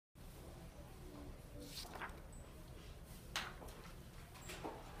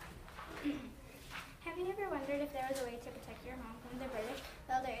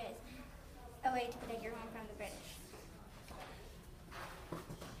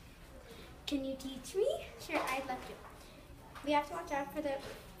Can you teach me? Sure, I'd love to. We have to watch out for the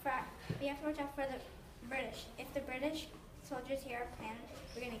British. If the British soldiers hear our plan,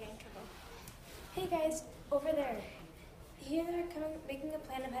 we're gonna get in trouble. Hey guys, over there. Here they're coming, making a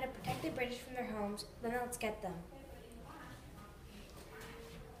plan of how to protect the British from their homes. Then let's get them.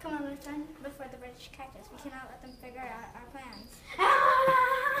 Come on, let's run before the British catch us. We cannot let them figure out our plans.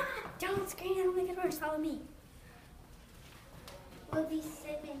 Ah! Don't scream! I don't make it worse. Follow me. We'll be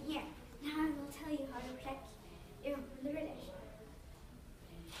safe in here. Now I will tell you how to protect you from the British.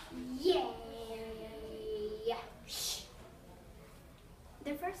 Yeah. Shh.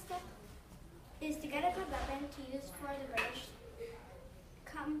 The first step is to get a good weapon to use for the British.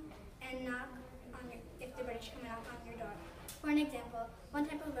 Come and knock on if the British come and knock on your door. For an example, one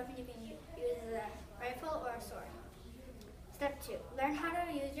type of weapon you can use is a rifle or a sword. Step 2. Learn how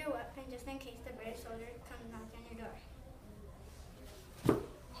to use your weapon just in case the British soldier comes and knocks on your door.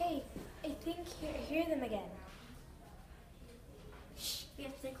 Hey, I think I hear them again. Shh. We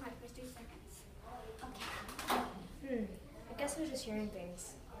have to stay quiet for 3 seconds. Okay. I guess I was just hearing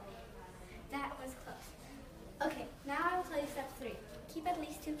things. That was close. Okay, now I will tell you step 3. Keep at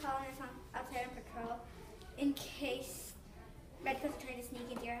least 2 colonists outside on patrol in case redcoats try to sneak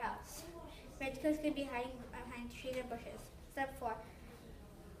into your house. Redcoats could be hiding behind trees or bushes. Step 4.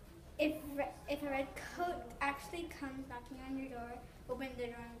 If a redcoat actually comes knocking on your door, open the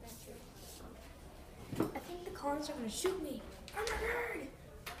door and venture. I think the colonists are going to shoot me. I'm a nerd!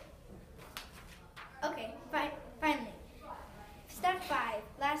 Okay, finally. Step 5.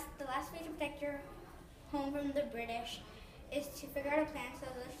 The last way to protect your home from the British is to figure out a plan so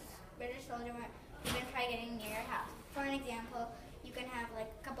this British soldier won't even try getting near your house. For an example, you can have a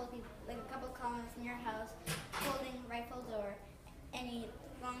couple colonists in your house holding rifles or any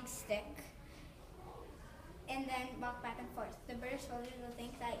long stick, and then walk back and forth. The British soldiers will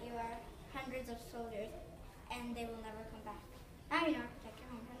think that you are hundreds of soldiers, and they will never come back. Now you know how to protect your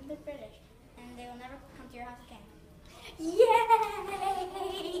home from the British, and they will never come to your house again. Yay!